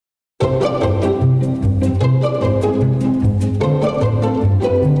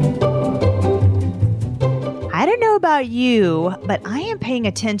about you, but I am paying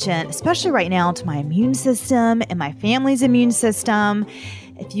attention, especially right now, to my immune system and my family's immune system.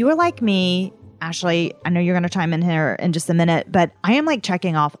 If you are like me, Ashley, I know you're going to chime in here in just a minute, but I am like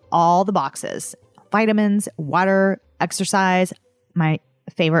checking off all the boxes: vitamins, water, exercise, my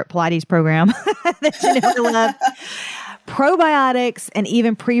favorite Pilates program that you know I love, probiotics, and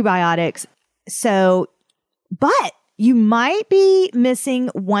even prebiotics. So, but you might be missing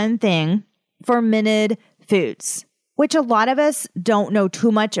one thing: fermented foods, which a lot of us don't know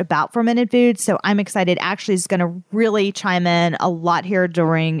too much about fermented foods. So I'm excited. Ashley is going to really chime in a lot here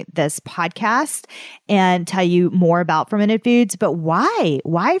during this podcast and tell you more about fermented foods. But why?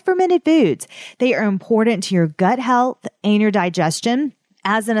 Why fermented foods? They are important to your gut health and your digestion.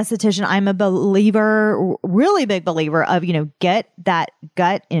 As an esthetician, I'm a believer, really big believer of, get that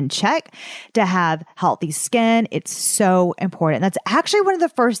gut in check to have healthy skin. It's so important. That's actually one of the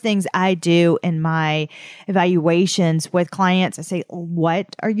first things I do in my evaluations with clients. I say,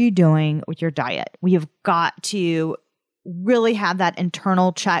 what are you doing with your diet? We have got to really have that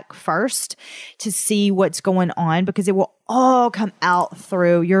internal check first to see what's going on, because it will all come out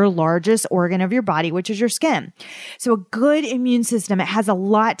through your largest organ of your body, which is your skin. So a good immune system, it has a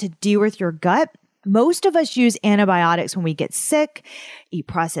lot to do with your gut. Most of us use antibiotics when we get sick, eat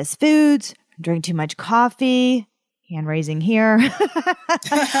processed foods, drink too much coffee. Hand raising here. although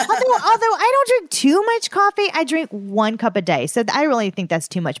I don't drink too much coffee, I drink 1 cup a day. So I really think that's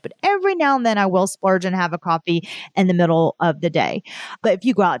too much. But every now and then I will splurge and have a coffee in the middle of the day. But if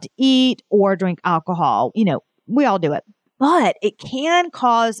you go out to eat or drink alcohol, we all do it. But it can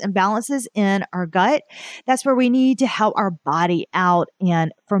cause imbalances in our gut. That's where we need to help our body out.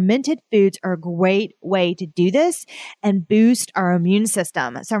 And fermented foods are a great way to do this and boost our immune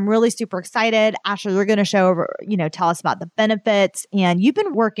system. So I'm really super excited. Ashley, you're going to tell us about the benefits. And you've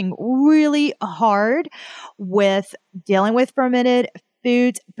been working really hard with dealing with fermented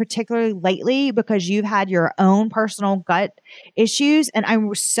foods, particularly lately, because you've had your own personal gut issues. And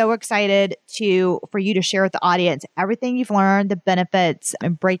I'm so excited for you to share with the audience everything you've learned, the benefits,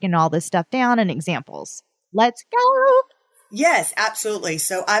 and breaking all this stuff down and examples. Let's go. Yes, absolutely.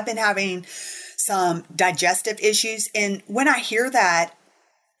 So I've been having some digestive issues. And when I hear that,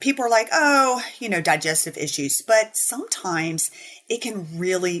 people are like, oh, digestive issues. But sometimes it can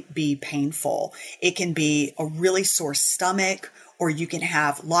really be painful. It can be a really sore stomach, or you can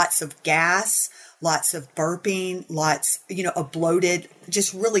have lots of gas, lots of burping, lots, of bloated,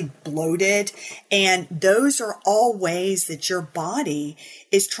 just really bloated. And those are all ways that your body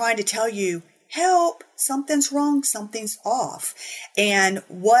is trying to tell you, help, something's wrong, something's off. And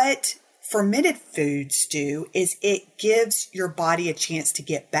what fermented foods do is it gives your body a chance to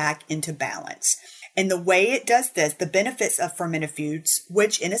get back into balance. And the way it does this, the benefits of fermented foods,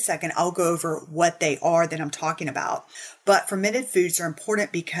 which in a second I'll go over what they are that I'm talking about. But fermented foods are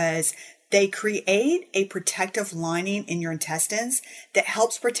important because they create a protective lining in your intestines that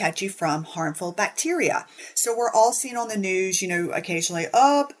helps protect you from harmful bacteria. So we're all seeing on the news, occasionally,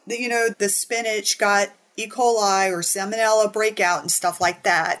 the spinach got E. coli or salmonella breakout and stuff like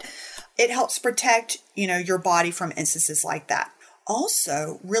that. It helps protect, your body from instances like that.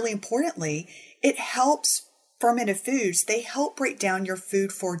 Also, really importantly, it helps fermented foods. They help break down your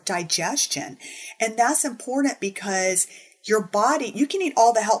food for digestion. And that's important because your body, you can eat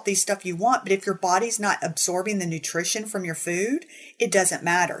all the healthy stuff you want, but if your body's not absorbing the nutrition from your food, it doesn't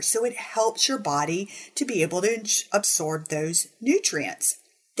matter. So it helps your body to be able to absorb those nutrients.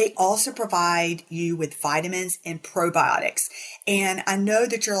 They also provide you with vitamins and probiotics. And I know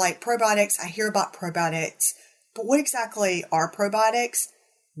that you're like, probiotics, I hear about probiotics, but what exactly are probiotics?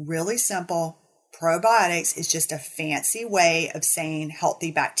 Really simple. Probiotics is just a fancy way of saying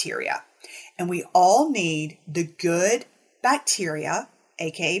healthy bacteria. And we all need the good bacteria,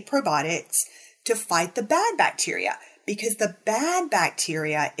 aka probiotics, to fight the bad bacteria, because the bad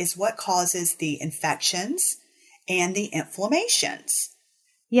bacteria is what causes the infections and the inflammations.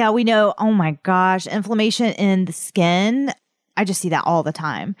 Yeah, we know, oh my gosh, inflammation in the skin. I just see that all the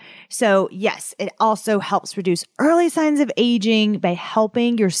time. So yes, it also helps reduce early signs of aging by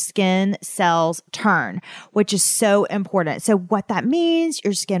helping your skin cells turn, which is so important. So what that means,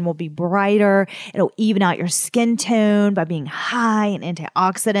 your skin will be brighter. It'll even out your skin tone by being high in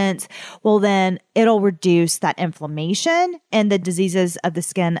antioxidants. Well, then it'll reduce that inflammation and the diseases of the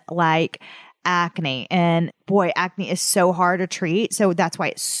skin like acne. And boy, acne is so hard to treat. So that's why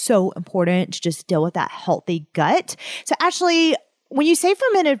it's so important to just deal with that healthy gut. So Ashley, when you say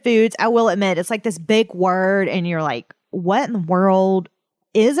fermented foods, I will admit it's like this big word and you're like, what in the world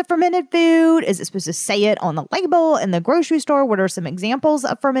is a fermented food? Is it supposed to say it on the label in the grocery store? What are some examples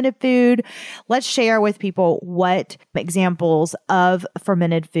of fermented food? Let's share with people what examples of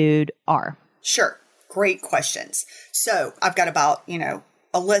fermented food are. Sure. Great questions. So I've got about,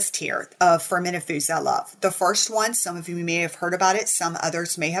 a list here of fermented foods I love. The first one, some of you may have heard about it, some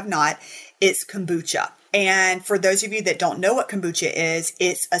others may have not. It's kombucha. And for those of you that don't know what kombucha is,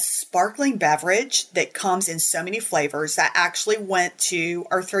 it's a sparkling beverage that comes in so many flavors. I actually went to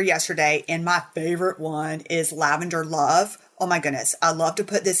Earth Fair yesterday, and my favorite one is Lavender Love. Oh my goodness. I love to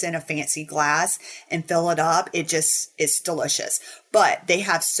put this in a fancy glass and fill it up. It's delicious. But they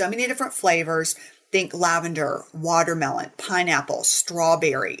have so many different flavors. Think lavender, watermelon, pineapple,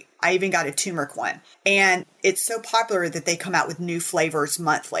 strawberry. I even got a turmeric one. And it's so popular that they come out with new flavors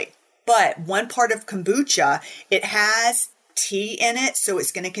monthly. But one part of kombucha, it has tea in it, so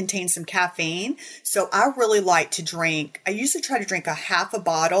it's going to contain some caffeine. So I really like to drink, I usually try to drink a half a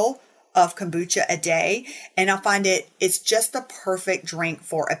bottle of kombucha a day, and I find it's just the perfect drink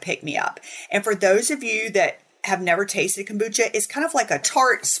for a pick-me-up. And for those of you that have never tasted kombucha, it's kind of like a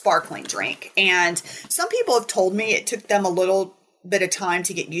tart sparkling drink. And some people have told me it took them a little bit of time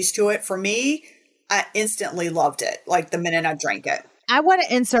to get used to it. For me, I instantly loved it, like the minute I drank it. I want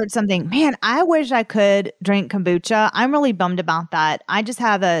to insert something. Man, I wish I could drink kombucha. I'm really bummed about that. I just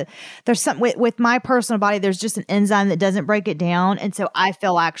have there's something with my personal body, there's just an enzyme that doesn't break it down. And so I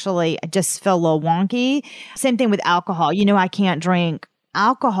just feel a little wonky. Same thing with alcohol. I can't drink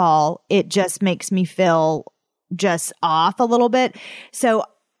alcohol. It just makes me feel just off a little bit. So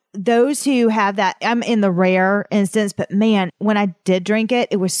those who have that, I'm in the rare instance, but man, when I did drink it,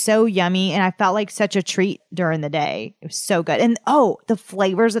 it was so yummy and I felt like such a treat during the day. It was so good. And the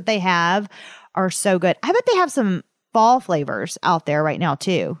flavors that they have are so good. I bet they have some fall flavors out there right now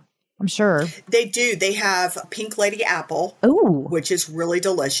too. I'm sure. They do. They have pink lady apple, which is really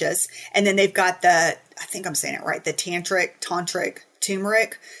delicious. And then they've got I think I'm saying it right, the tantric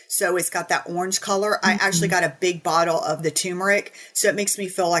turmeric. So it's got that orange color. Mm-hmm. I actually got a big bottle of the turmeric. So it makes me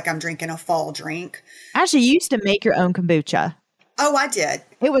feel like I'm drinking a fall drink. Actually, you used to make your own kombucha. Oh, I did.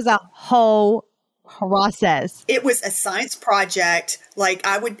 It was a whole process. It was a science project. Like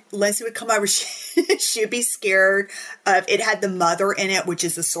Lindsay would come over. She'd be scared of it. Had the mother in it, which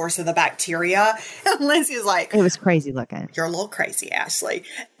is the source of the bacteria. And Lindsay was like, it was crazy looking. You're a little crazy, Ashley.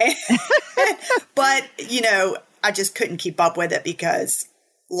 But, I just couldn't keep up with it because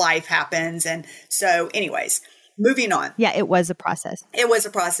life happens. And so anyways, moving on. Yeah, it was a process. It was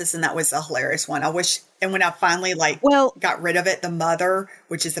a process, and that was a hilarious one. I wish, and when I finally got rid of it, the mother,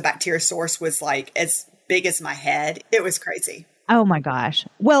 which is the bacteria source, was like as big as my head. It was crazy. Oh my gosh.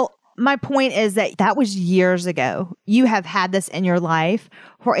 Well, my point is that was years ago. You have had this in your life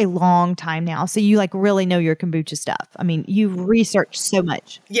for a long time now. So you really know your kombucha stuff. I mean, you've researched so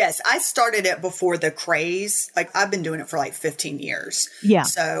much. Yes. I started it before the craze. I've been doing it for 15 years. Yeah.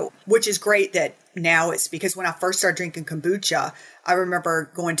 So, which is great that now it's because when I first started drinking kombucha, I remember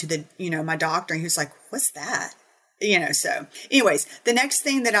going to my doctor and he was like, what's that? So anyways, the next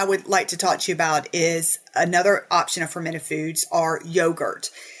thing that I would like to talk to you about is another option of fermented foods are yogurt.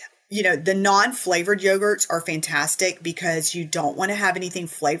 The non-flavored yogurts are fantastic because you don't want to have anything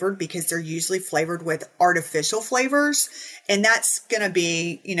flavored because they're usually flavored with artificial flavors. And that's going to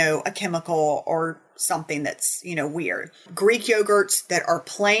be, a chemical or something that's, weird. Greek yogurts that are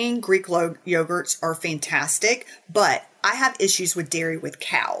plain Greek yogurts are fantastic, but I have issues with dairy with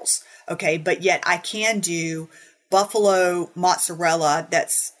cows. Okay. But yet I can do buffalo mozzarella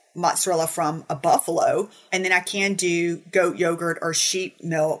that's mozzarella from a buffalo, and then I can do goat yogurt or sheep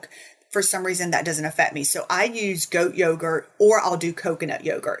milk. For some reason, that doesn't affect me. So I use goat yogurt or I'll do coconut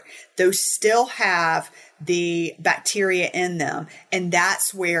yogurt. Those still have the bacteria in them, and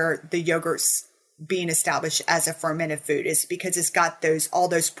that's where the yogurt's being established as a fermented food, is because it's got all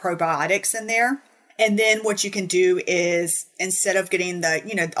those probiotics in there. And then what you can do is, instead of getting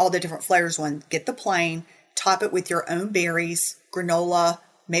all the different flavors get the plain, top it with your own berries, granola,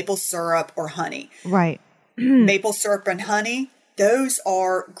 maple syrup, or honey. Right. Maple syrup and honey, those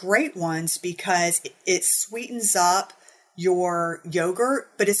are great ones because it sweetens up your yogurt,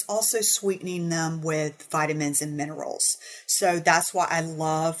 but it's also sweetening them with vitamins and minerals. So that's why I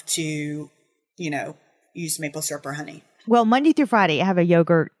love to, use maple syrup or honey. Well, Monday through Friday, I have a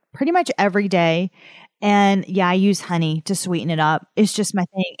yogurt pretty much every day. And yeah, I use honey to sweeten it up. It's just my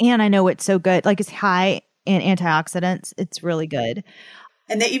thing. And I know it's so good. It's high in antioxidants. It's really good.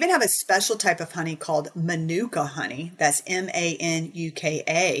 And they even have a special type of honey called Manuka honey. That's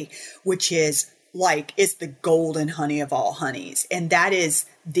Manuka, which is it's the golden honey of all honeys. And that is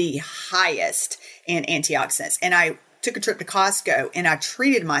the highest in antioxidants. And I took a trip to Costco and I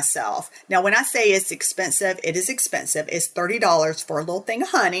treated myself. Now, when I say it's expensive, it is expensive. It's $30 for a little thing of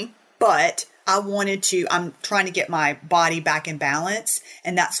honey, but I'm trying to get my body back in balance.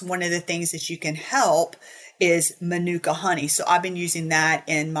 And that's one of the things that you can help is Manuka honey. So I've been using that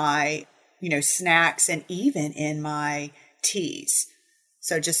in my, snacks and even in my teas.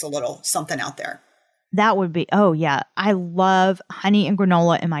 So just a little something out there. That would be, oh yeah. I love honey and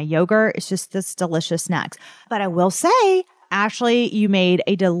granola in my yogurt. It's just this delicious snacks. But I will say, Ashley, you made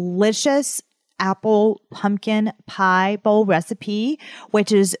a delicious apple pumpkin pie bowl recipe,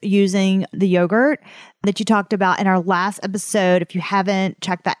 which is using the yogurt that you talked about in our last episode. If you haven't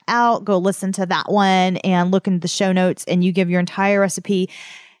checked that out, go listen to that one and look into the show notes and you give your entire recipe.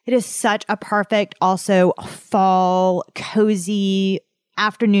 It is such a perfect, also fall, cozy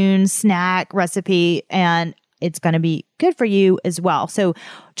afternoon snack recipe, and it's going to be good for you as well. So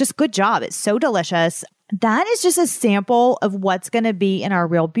just good job. It's so delicious. That is just a sample of what's going to be in our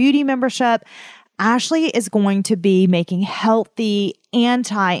Real Beauty membership. Ashley is going to be making healthy,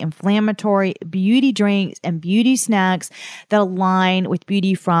 anti-inflammatory beauty drinks and beauty snacks that align with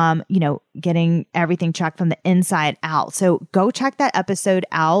beauty from, getting everything checked from the inside out. So go check that episode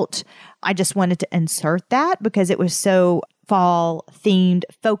out. I just wanted to insert that because it was so fall themed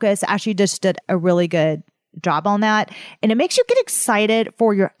focus. Ashley just did a really good job on that. And it makes you get excited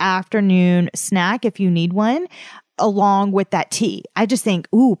for your afternoon snack if you need one, along with that tea. I just think,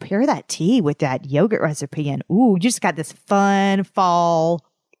 ooh, pair that tea with that yogurt recipe and ooh, you just got this fun fall,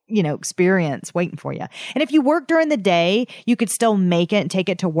 experience waiting for you. And if you work during the day, you could still make it and take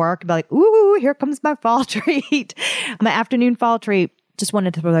it to work and be like, ooh, here comes my fall treat, my afternoon fall treat. Just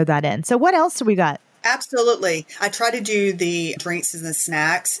wanted to throw that in. So what else do we got? Absolutely. I try to do the drinks and the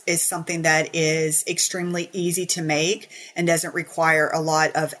snacks is something that is extremely easy to make and doesn't require a lot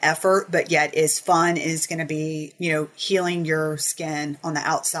of effort, but yet is fun and is going to be, healing your skin on the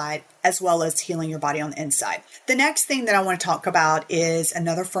outside as well as healing your body on the inside. The next thing that I want to talk about is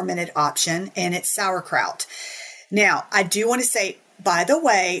another fermented option, and it's sauerkraut. Now, I do want to say, by the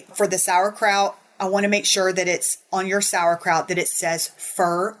way, for the sauerkraut, I want to make sure that it's on your sauerkraut that it says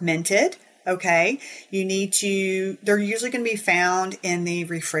fermented. Okay, they're usually going to be found in the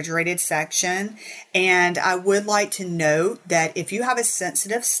refrigerated section. And I would like to note that if you have a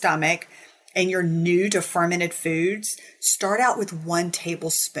sensitive stomach and you're new to fermented foods, start out with 1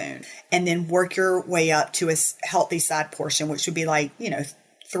 tablespoon and then work your way up to a healthy side portion, which would be like,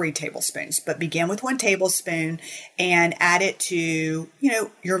 3 tablespoons, but begin with 1 tablespoon and add it to,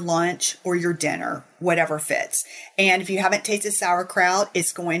 your lunch or your dinner, whatever fits. And if you haven't tasted sauerkraut,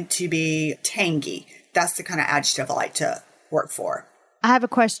 it's going to be tangy. That's the kind of adjective I like to work for. I have a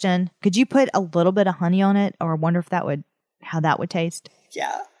question. Could you put a little bit of honey on it, or wonder if how that would taste?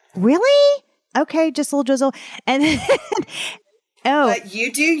 Yeah. Really? Okay, just a little drizzle. And then, But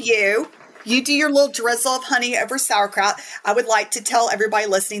you do you. You do your little drizzle of honey over sauerkraut. I would like to tell everybody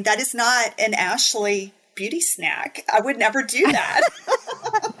listening that is not an Ashley beauty snack. I would never do that.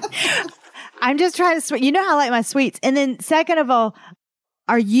 I'm just trying to, you know how I like my sweets. And then second of all,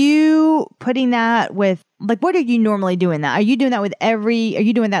 are you putting that with, what are you normally doing that? Are you doing that are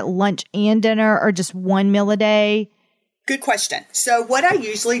you doing that lunch and dinner or just one meal a day? Good question. So what I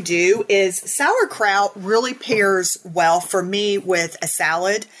usually do is sauerkraut really pairs well for me with a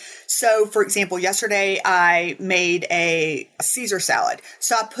salad. So for example, yesterday I made a Caesar salad.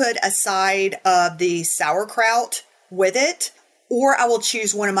 So I put a side of the sauerkraut with it, or I will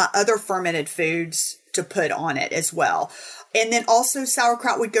choose one of my other fermented foods to put on it as well. And then also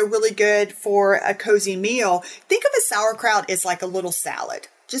sauerkraut would go really good for a cozy meal. Think of a sauerkraut as like a little salad.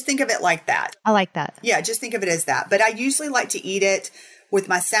 Just think of it like that. I like that. Yeah, just think of it as that. But I usually like to eat it with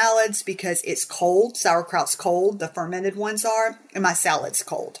my salads because it's cold. Sauerkraut's cold. The fermented ones are. And my salad's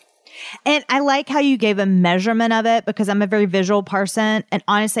cold. And I like how you gave a measurement of it because I'm a very visual person. And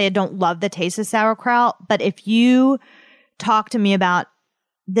honestly, I don't love the taste of sauerkraut. But if you talk to me about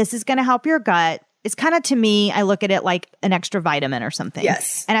this is going to help your gut, it's kind of, to me, I look at it like an extra vitamin or something.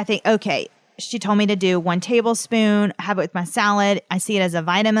 Yes. And I think, okay, she told me to do 1 tablespoon, have it with my salad. I see it as a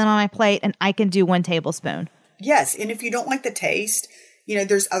vitamin on my plate, and I can do 1 tablespoon. Yes. And if you don't like the taste,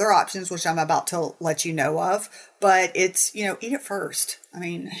 there's other options, which I'm about to let you know of, but it's, eat it first. I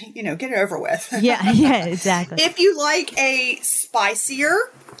mean, get it over with. Yeah, exactly. If you like a spicier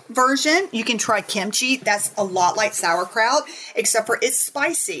version, you can try kimchi. That's a lot like sauerkraut, except for it's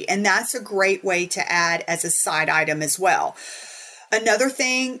spicy. And that's a great way to add as a side item as well. Another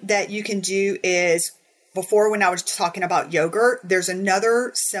thing that you can do is, before when I was talking about yogurt, there's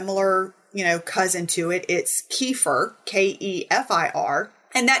another similar, cousin to it. It's kefir, Kefir.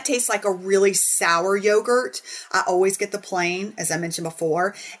 And that tastes like a really sour yogurt. I always get the plain, as I mentioned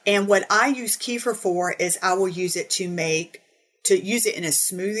before. And what I use kefir for is I will use it to use it in a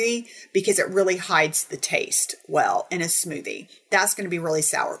smoothie because it really hides the taste well in a smoothie. That's going to be really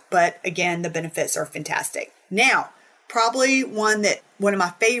sour. But again, the benefits are fantastic. Now, probably one of my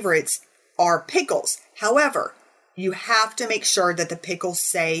favorites are pickles. However, you have to make sure that the pickles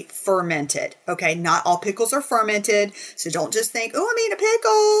say fermented. Okay, not all pickles are fermented. So don't just think, oh, I made a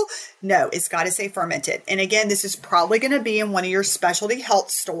pickle. No, it's got to say fermented. And again, this is probably going to be in one of your specialty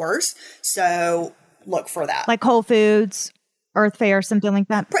health stores. So look for that. Like Whole Foods, Earth Fare, something like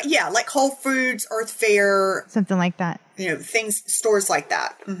that. Yeah, like Whole Foods, Earth Fare. Something like that. Stores like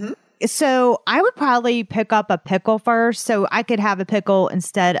that. Mm-hmm. So I would probably pick up a pickle first so I could have a pickle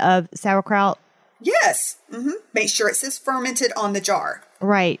instead of sauerkraut. Yes. Mm-hmm. Make sure it says fermented on the jar.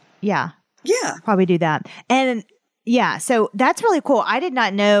 Right. Yeah. Yeah. Probably do that. And yeah, so that's really cool. I did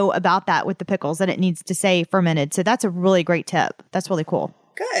not know about that with the pickles, that it needs to say fermented. So that's a really great tip. That's really cool.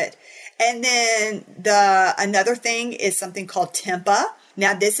 Good. And then another thing is something called tempeh.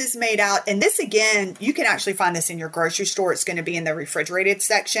 Now this is made out, and this again, you can actually find this in your grocery store. It's going to be in the refrigerated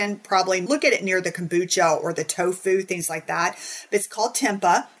section. Probably look at it near the kombucha or the tofu, things like that. But it's called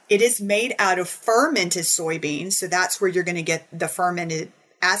tempeh. It is made out of fermented soybeans. So that's where you're going to get the fermented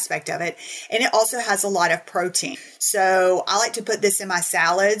aspect of it. And it also has a lot of protein. So I like to put this in my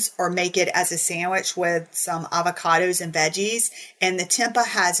salads or make it as a sandwich with some avocados and veggies. And the tempeh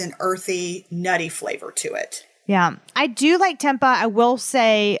has an earthy, nutty flavor to it. Yeah, I do like tempeh. I will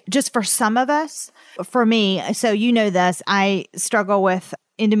say, just for some of us, for me, so you know this, I struggle with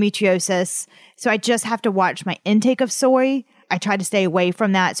endometriosis. So I just have to watch my intake of soy. I try to stay away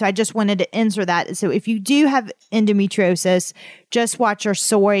from that. So I just wanted to answer that. So if you do have endometriosis, just watch your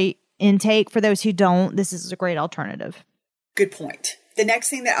soy intake. For those who don't, this is a great alternative. Good point. The next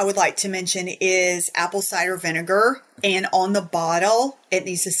thing that I would like to mention is apple cider vinegar. And on the bottle, it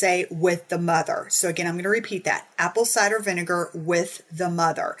needs to say with the mother. So again, I'm going to repeat that. Apple cider vinegar with the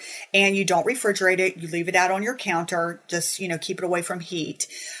mother. And you don't refrigerate it. You leave it out on your counter. Just, keep it away from heat.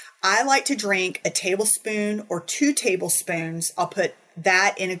 I like to drink a tablespoon or 2 tablespoons. I'll put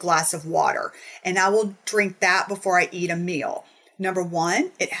that in a glass of water. And I will drink that before I eat a meal. Number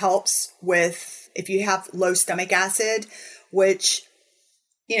one, it helps with if you have low stomach acid, which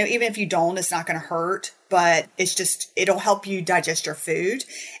even if you don't, it's not going to hurt, but it'll help you digest your food.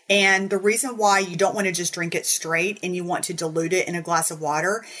 And the reason why you don't want to just drink it straight and you want to dilute it in a glass of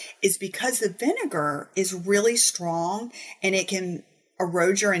water is because the vinegar is really strong and it can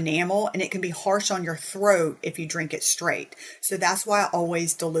erode your enamel and it can be harsh on your throat if you drink it straight. So that's why I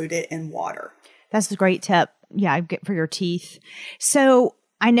always dilute it in water. That's a great tip. Yeah, I get for your teeth. So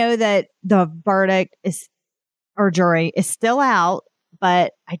I know that the verdict jury is still out.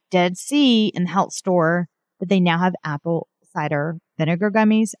 But I did see in the health store that they now have apple cider vinegar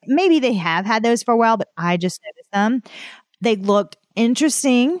gummies. Maybe they have had those for a while, but I just noticed them. They looked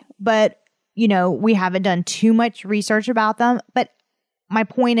interesting, but, we haven't done too much research about them. But my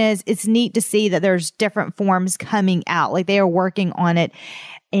point is, it's neat to see that there's different forms coming out. Like they are working on it.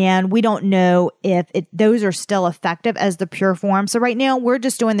 And we don't know if those are still effective as the pure form. So right now, we're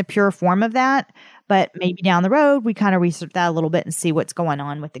just doing the pure form of that. But maybe down the road, we kind of research that a little bit and see what's going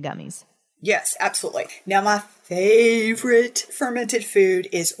on with the gummies. Yes, absolutely. Now, my favorite fermented food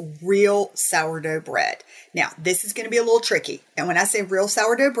is real sourdough bread. Now, this is going to be a little tricky. And when I say real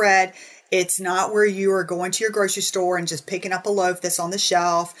sourdough bread, it's not where you are going to your grocery store and just picking up a loaf that's on the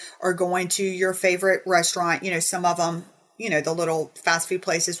shelf or going to your favorite restaurant. Some of them, the little fast food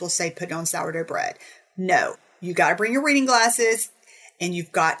places will say put on sourdough bread. No, you got to bring your reading glasses. And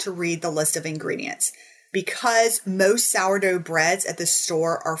you've got to read the list of ingredients because most sourdough breads at the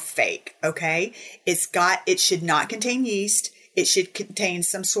store are fake. Okay. It should not contain yeast. It should contain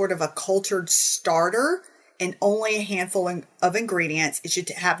some sort of a cultured starter and only a handful of ingredients. It should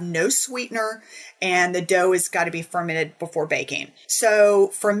have no sweetener and the dough has got to be fermented before baking. So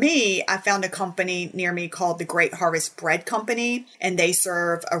for me, I found a company near me called the Great Harvest Bread Company, and they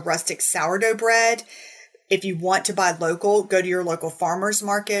serve a rustic sourdough bread. If you want to buy local, go to your local farmer's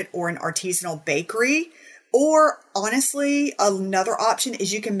market or an artisanal bakery. Or honestly, another option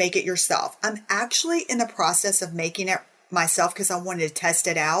is you can make it yourself. I'm actually in the process of making it myself because I wanted to test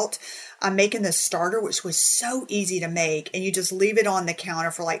it out. I'm making the starter, which was so easy to make. And you just leave it on the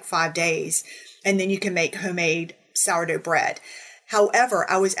counter for like 5 days. And then you can make homemade sourdough bread. However,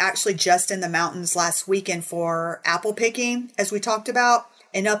 I was actually just in the mountains last weekend for apple picking, as we talked about.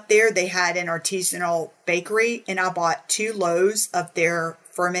 And up there, they had an artisanal bakery, and I bought 2 loaves of their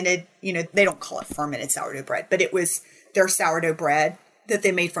fermented, they don't call it fermented sourdough bread, but it was their sourdough bread. that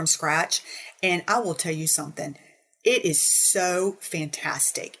they made from scratch. And I will tell you something. It is so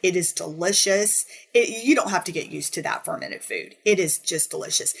fantastic. It is delicious. You don't have to get used to that fermented food. It is just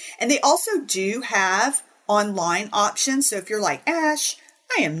delicious. And they also do have online options. So if you're like, Ash,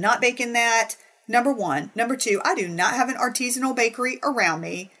 I am not baking that. Number one. Number two, I do not have an artisanal bakery around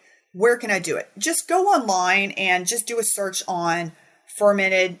me. Where can I do it? Just go online and just do a search on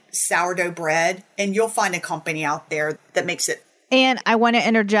fermented sourdough bread, and you'll find a company out there that makes it. And I want to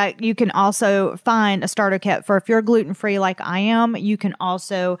interject, you can also find a starter kit for if you're gluten-free like I am, you can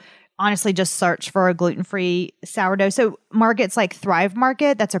also honestly just search for a gluten-free sourdough. So markets like Thrive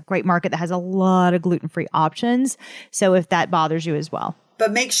Market, that's a great market that has a lot of gluten-free options. So if that bothers you as well.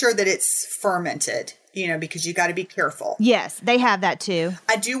 But make sure that it's fermented, because you got to be careful. Yes, they have that too.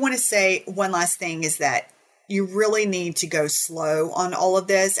 I do want to say one last thing is that you really need to go slow on all of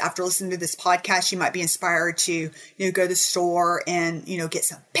this. After listening to this podcast, you might be inspired to, go to the store and, get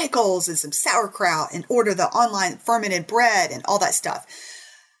some pickles and some sauerkraut and order the online fermented bread and all that stuff.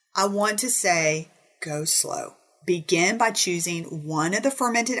 I want to say, go slow. Begin by choosing one of the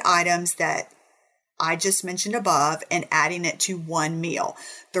fermented items that I just mentioned above and adding it to one meal.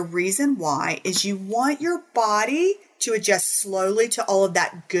 The reason why is you want your body to adjust slowly to all of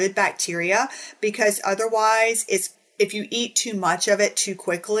that good bacteria, because otherwise if you eat too much of it too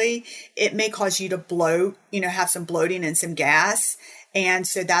quickly, it may cause you to bloat, have some bloating and some gas. And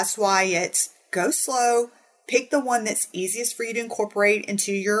so that's why it's go slow, pick the one that's easiest for you to incorporate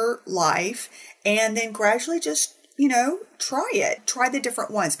into your life, and then gradually just try it. Try the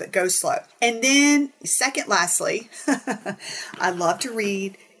different ones, but go slow. And then lastly, I love to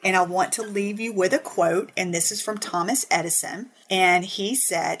read, and I want to leave you with a quote. And this is from Thomas Edison. And he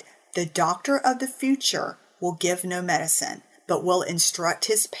said, "The doctor of the future will give no medicine, but will instruct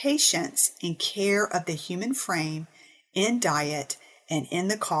his patients in care of the human frame, in diet, and in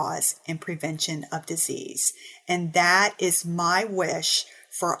the cause and prevention of disease." And that is my wish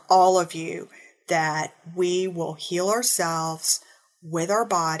for all of you, that we will heal ourselves with our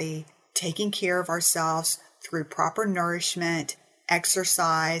body, taking care of ourselves through proper nourishment,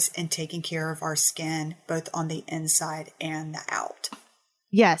 exercise, and taking care of our skin, both on the inside and the out.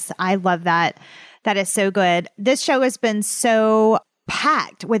 Yes, I love that. That is so good. This show has been so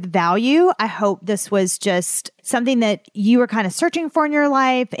packed with value. I hope this was just something that you were kind of searching for in your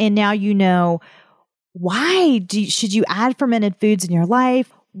life, and now you know why should you add fermented foods in your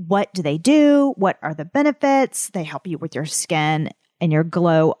life? What do they do? What are the benefits? They help you with your skin and your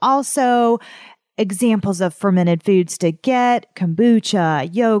glow. Also, examples of fermented foods to get: kombucha,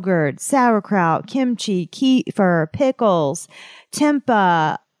 yogurt, sauerkraut, kimchi, kefir, pickles,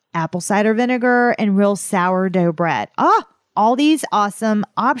 tempeh, apple cider vinegar, and real sourdough bread. All these awesome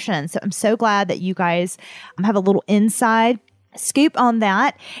options. So I'm so glad that you guys have a little inside scoop on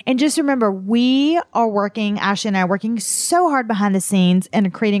that. And just remember, Ashley and I are working so hard behind the scenes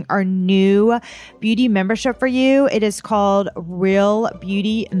and creating our new beauty membership for you. It is called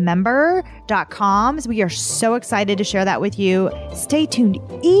realbeautymember.com. So we are so excited to share that with you. Stay tuned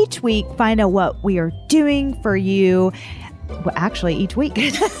each week. Find out what we are doing for you. Well, actually, each week.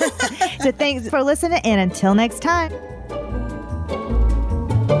 So thanks for listening. And until next time.